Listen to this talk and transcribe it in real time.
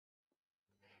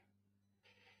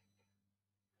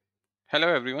Hello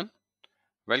everyone,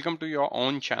 welcome to your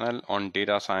own channel on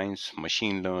data science,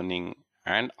 machine learning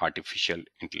and artificial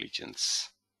intelligence.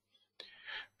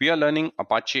 We are learning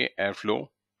Apache Airflow,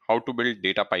 how to build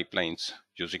data pipelines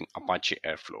using Apache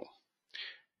Airflow.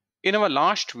 In our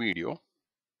last video,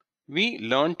 we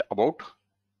learned about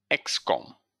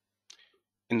XCOM.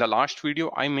 In the last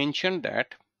video, I mentioned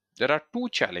that there are two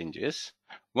challenges.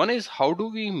 One is how do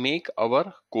we make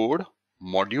our code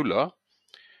modular,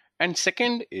 and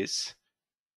second is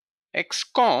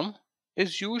XCOM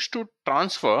is used to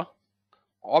transfer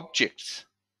objects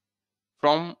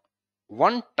from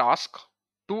one task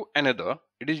to another.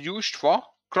 It is used for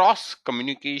cross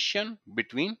communication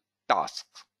between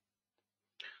tasks.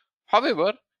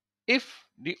 However, if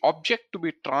the object to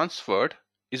be transferred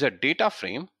is a data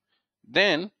frame,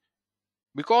 then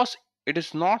because it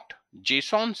is not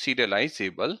JSON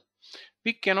serializable,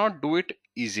 we cannot do it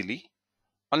easily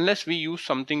unless we use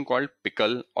something called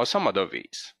pickle or some other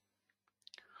ways.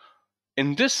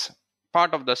 In this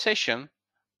part of the session,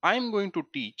 I am going to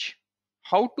teach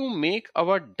how to make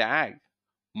our DAG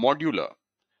modular.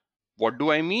 What do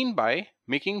I mean by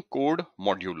making code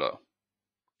modular?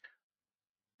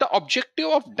 The objective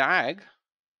of DAG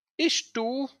is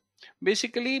to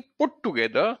basically put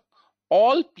together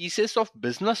all pieces of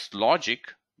business logic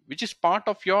which is part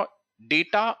of your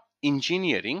data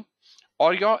engineering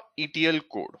or your ETL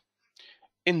code.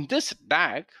 In this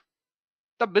DAG,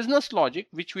 the business logic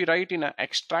which we write in an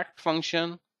extract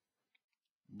function,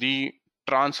 the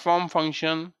transform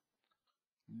function,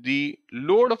 the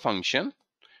load function,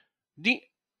 the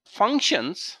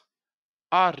functions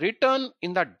are written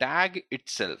in the DAG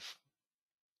itself.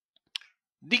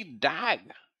 The DAG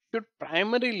should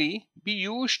primarily be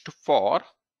used for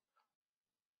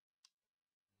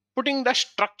putting the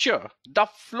structure, the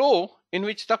flow in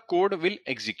which the code will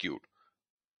execute.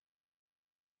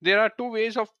 There are two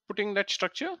ways of putting that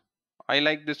structure. I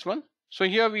like this one. So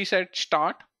here we said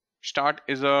start. Start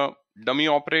is a dummy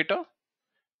operator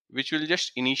which will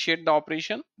just initiate the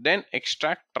operation, then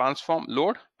extract, transform,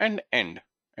 load, and end.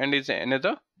 End is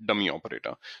another dummy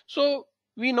operator. So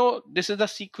we know this is the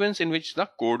sequence in which the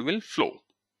code will flow.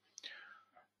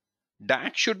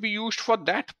 DAG should be used for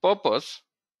that purpose.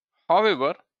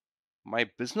 However, my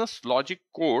business logic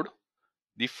code,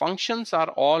 the functions are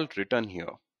all written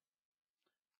here.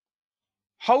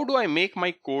 How do I make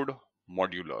my code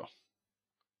modular?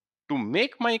 To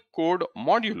make my code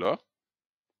modular,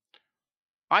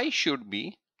 I should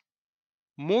be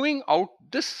moving out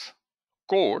this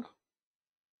code,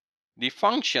 the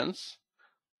functions,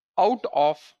 out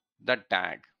of the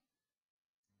DAG.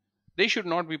 They should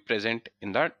not be present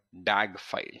in the DAG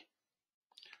file.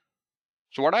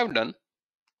 So what I've done,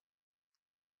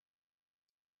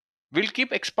 we'll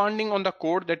keep expanding on the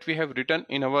code that we have written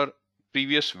in our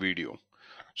previous video.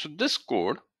 So this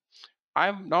code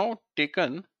I've now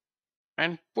taken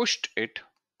and pushed it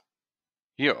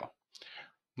here.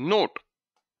 Note,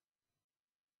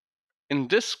 in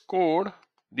this code,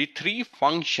 the three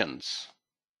functions,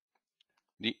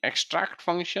 the extract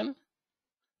function,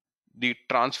 the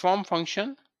transform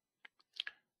function,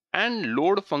 and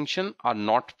load function are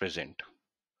not present.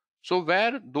 So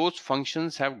where those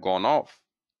functions have gone off,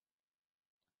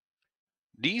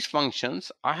 these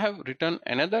functions, I have written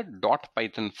another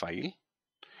 .python file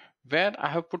where I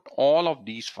have put all of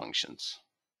these functions.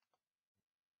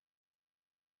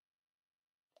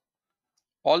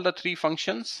 All the three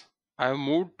functions I have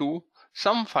moved to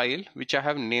some file which I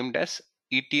have named as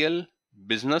ETL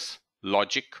business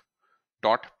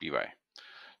logic.py.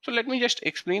 So let me just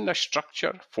explain the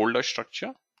structure, folder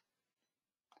structure.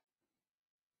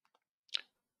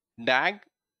 DAG,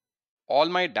 all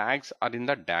my DAGs are in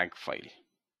the DAG file.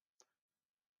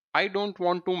 I don't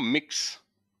want to mix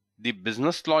the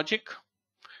business logic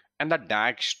and the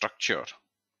DAG structure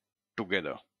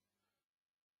together.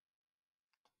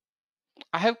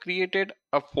 I have created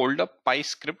a folder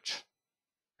PyScripts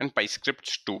and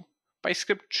PyScripts2.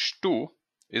 PyScripts2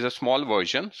 is a small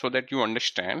version so that you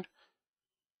understand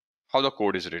how the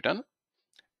code is written.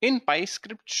 In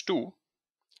PyScripts2,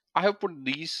 I have put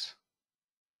these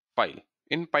file.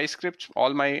 In PyScripts,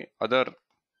 all my other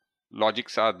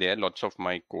logics are there, lots of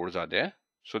my codes are there.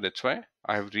 So that's why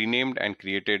I have renamed and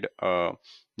created a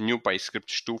new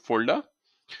PyScripts2 folder.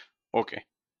 Okay.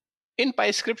 In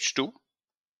PyScripts2,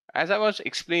 as I was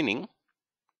explaining,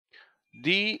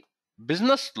 the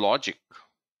business logic,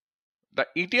 the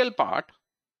ETL part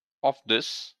of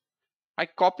this, I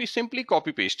simply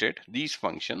copy pasted these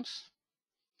functions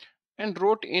and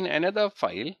wrote in another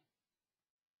file.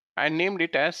 I named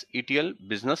it as ETL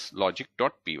business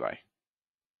logic.py,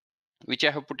 which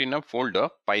I have put in a folder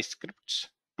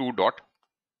PyScripts2.py.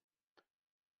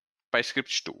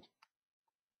 PyScript2.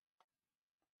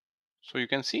 So you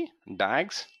can see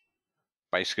DAGs,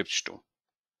 PyScript2.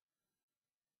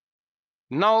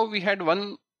 Now we had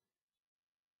one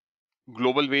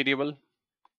global variable.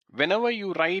 Whenever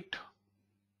you write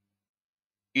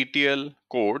ETL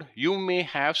code, you may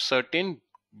have certain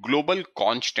global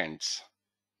constants.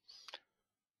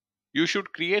 You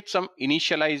should create some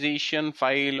initialization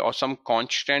file or some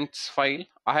constants file.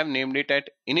 I have named it at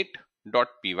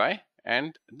init.py,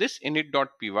 and this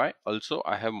init.py also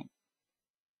I have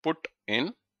put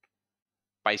in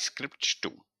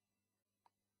PyScript2.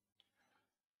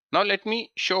 Now let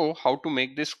me show how to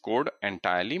make this code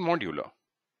entirely modular.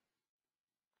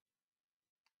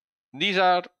 These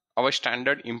are our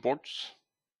standard imports.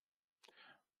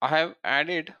 I have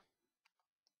added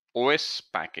OS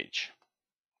package.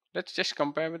 Let's just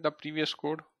compare with the previous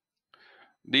code.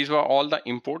 These were all the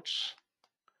imports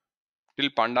till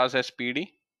pandas SPD.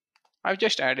 I've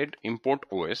just added import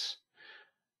OS.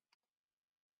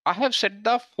 I have set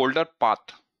the folder path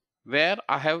where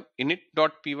I have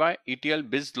init.py etl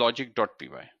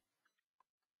bizlogic.py,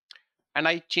 and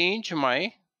I change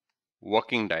my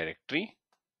working directory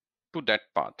to that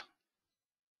path.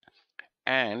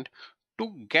 And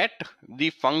to get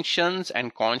the functions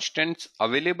and constants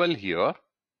available here,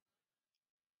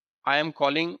 I am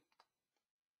calling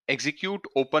execute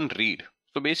open read.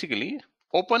 So basically,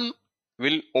 open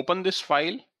will open this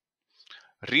file,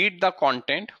 read the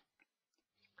content,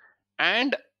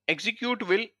 and execute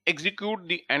will execute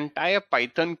the entire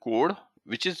Python code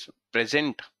which is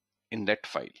present in that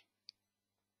file.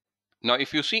 Now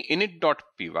if you see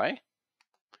init.py,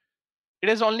 it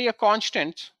is only a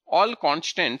constant. All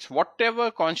constants,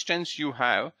 whatever constants you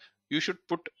have, you should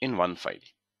put in one file.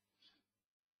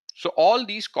 So all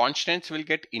these constants will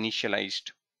get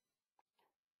initialized.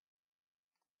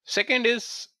 Second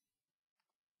is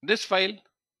this file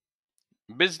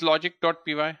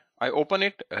bizlogic.py. I open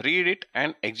it, read it,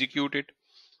 and execute it.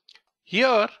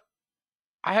 Here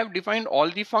I have defined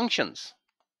all the functions.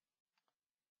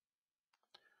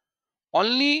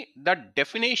 Only the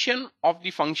definition of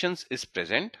the functions is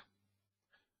present.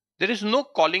 There is no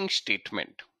calling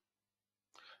statement,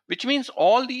 which means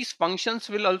all these functions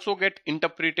will also get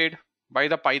interpreted by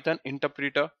the Python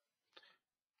interpreter.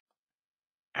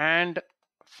 And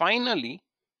finally,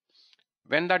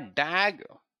 when the DAG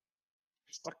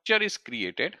structure is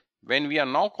created, when we are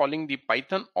now calling the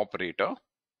Python operator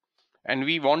and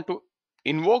we want to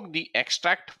invoke the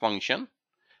extract function,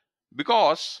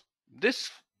 because this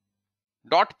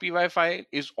 .py file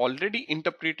is already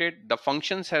interpreted, the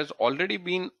functions has already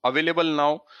been available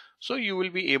now, so you will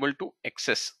be able to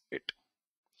access it.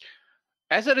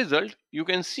 As a result, you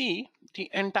can see the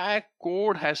entire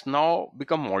code has now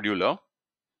become modular.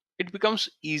 It becomes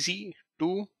easy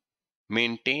to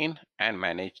maintain and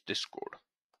manage this code.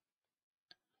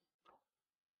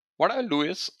 What I'll do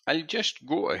is I'll just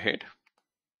go ahead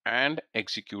and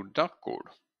execute the code.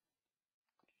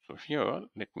 So here,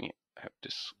 let me have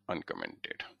this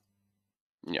uncommented.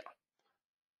 Yeah.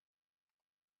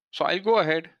 So I'll go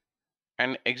ahead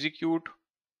and execute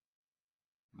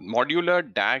modular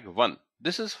DAG1.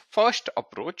 This is first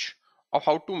approach of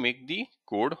how to make the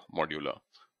code modular.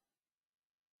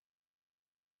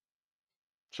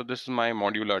 So this is my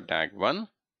modular DAG1.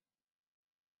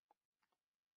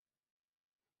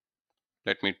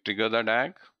 Let me trigger the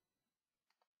DAG.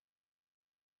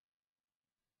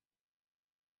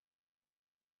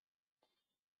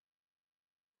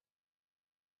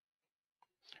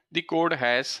 The code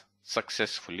has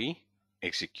successfully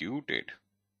executed.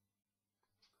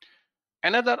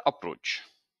 Another approach.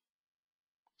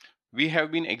 We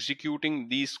have been executing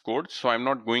these codes, so I'm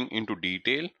not going into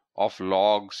detail of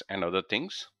logs and other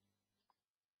things.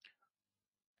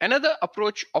 Another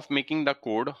approach of making the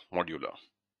code modular.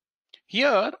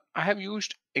 Here I have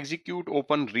used execute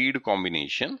open read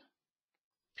combination.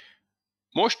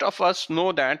 Most of us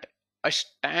know that a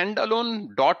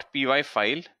standalone .py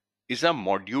file is a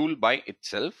module by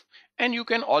itself, and you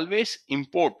can always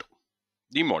import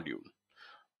the module.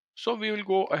 So we will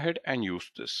go ahead and use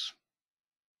this.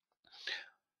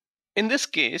 In this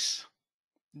case,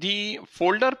 the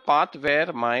folder path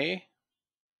where my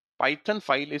Python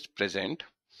file is present,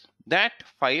 that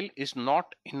file is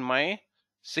not in my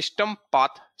system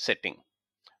path setting.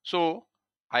 So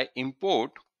I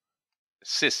import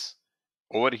sys.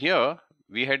 Over here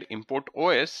we had import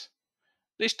OS.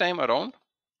 This time around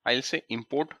I'll say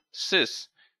import sys.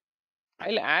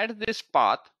 I'll add this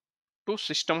path to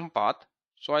system path.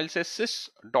 So I'll say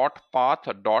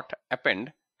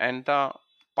sys.path.append, and the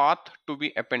path to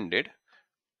be appended,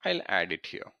 I'll add it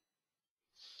here.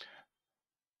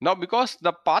 Now because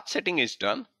the path setting is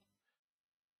done,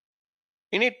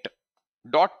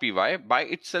 init.py by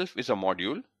itself is a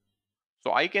module.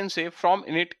 So I can say from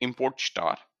init import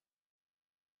star,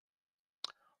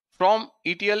 from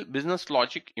ETL business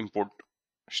logic import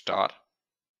star.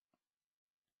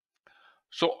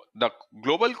 So the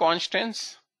global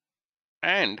constants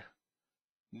and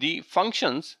the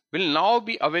functions will now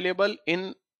be available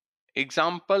in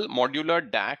example modular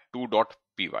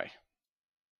DAG2.py.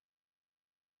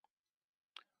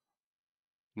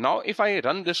 Now if I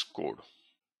run this code,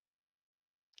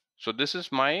 so this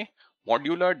is my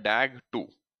modular DAG2.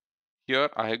 Here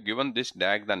I have given this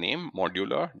DAG the name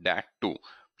modular DAG2.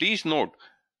 Please note,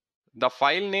 the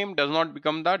file name does not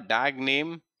become the DAG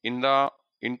name in the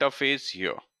interface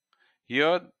here.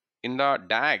 Here in the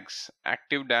DAGs,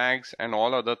 active DAGs and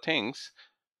all other things,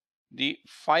 the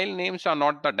file names are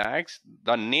not the DAGs.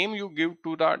 The name you give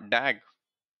to the DAG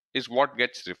is what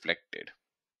gets reflected.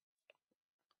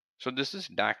 So this is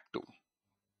DAG2.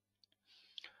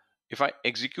 If I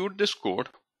execute this code,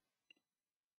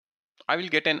 I will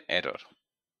get an error.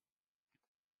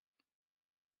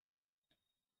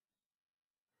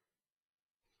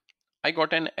 I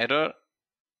got an error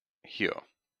here.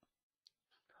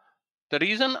 The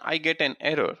reason I get an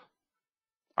error,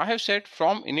 I have said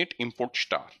from init import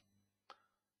star.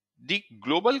 The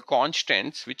global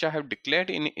constants which I have declared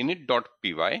in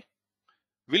init.py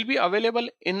will be available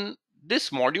in this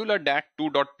modular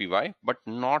DAG2.py, but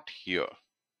not here.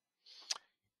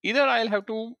 Either I'll have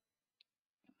to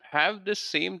have this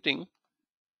same thing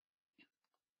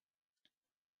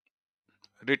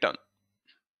written,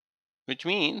 which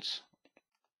means,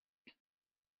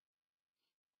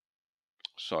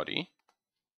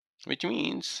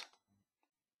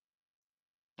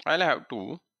 I'll have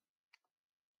to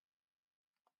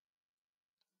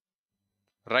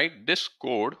write this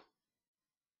code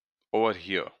over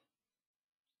here,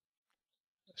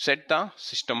 set the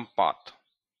system path.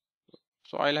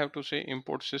 So I'll have to say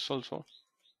import sys also,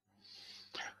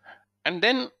 and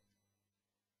then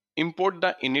import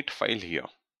the init file here.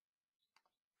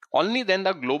 Only then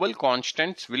the global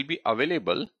constants will be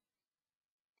available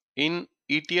in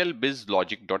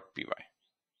etlbizlogic.py.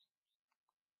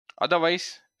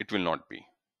 Otherwise, it will not be.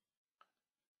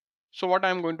 So what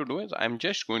I'm going to do is I'm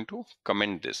just going to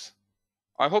comment this.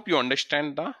 I hope you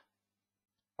understand the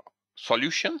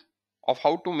solution of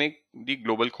how to make the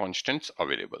global constants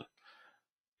available.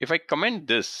 If I comment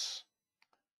this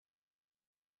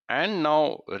and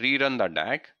now rerun the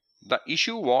DAG, the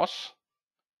issue was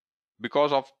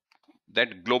because of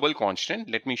that global constant.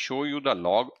 Let me show you the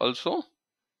log also.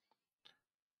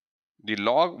 The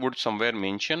log would somewhere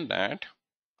mention that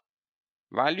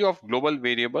value of global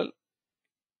variable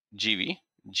gv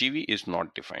is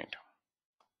not defined.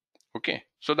 Okay,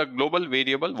 so the global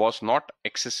variable was not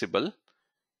accessible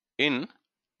in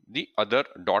the other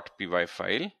 .py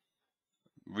file.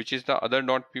 Which is the other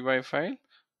 .py file?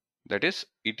 That is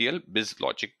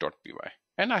etlbizlogic.py.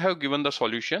 And I have given the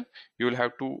solution. You will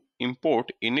have to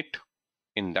import init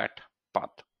in that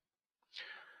path.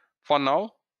 For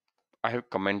now, I have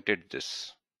commented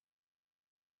this.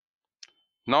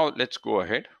 Now let's go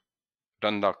ahead,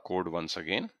 run the code once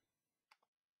again.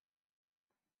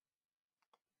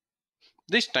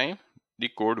 This time the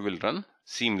code will run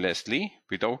seamlessly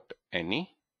without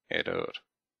any error.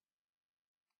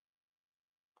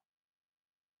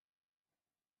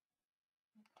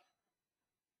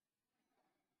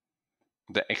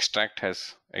 The extract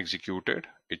has executed.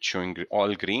 It's showing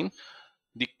all green.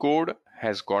 The code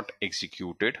has got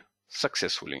executed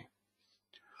successfully.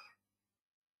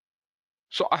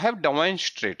 So I have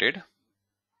demonstrated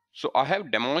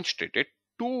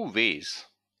two ways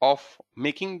of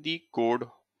making the code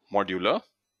modular.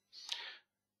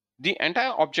 The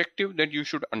entire objective that you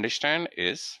should understand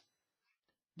is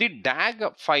the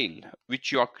DAG file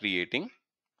which you are creating,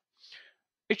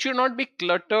 it should not be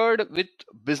cluttered with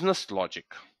business logic.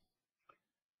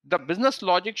 The business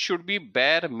logic should be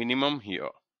bare minimum here.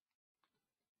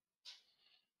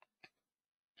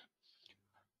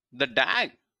 The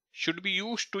DAG should be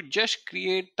used to just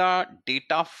create the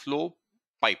data flow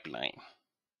pipeline.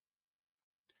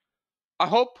 I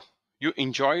hope you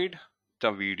enjoyed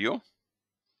the video.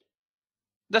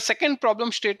 The second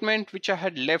problem statement which I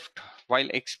had left while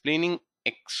explaining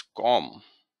XCOM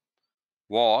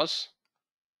was,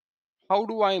 how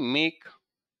do I make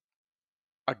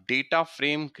a data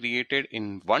frame created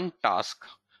in one task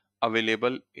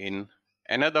available in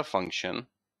another function?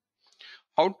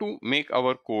 How to make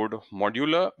our code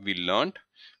modular we learned,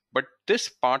 but this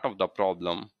part of the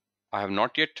problem I have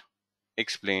not yet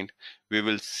explained. We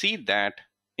will see that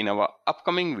in our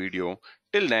upcoming video.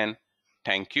 Till then,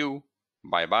 thank you.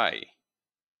 Bye bye.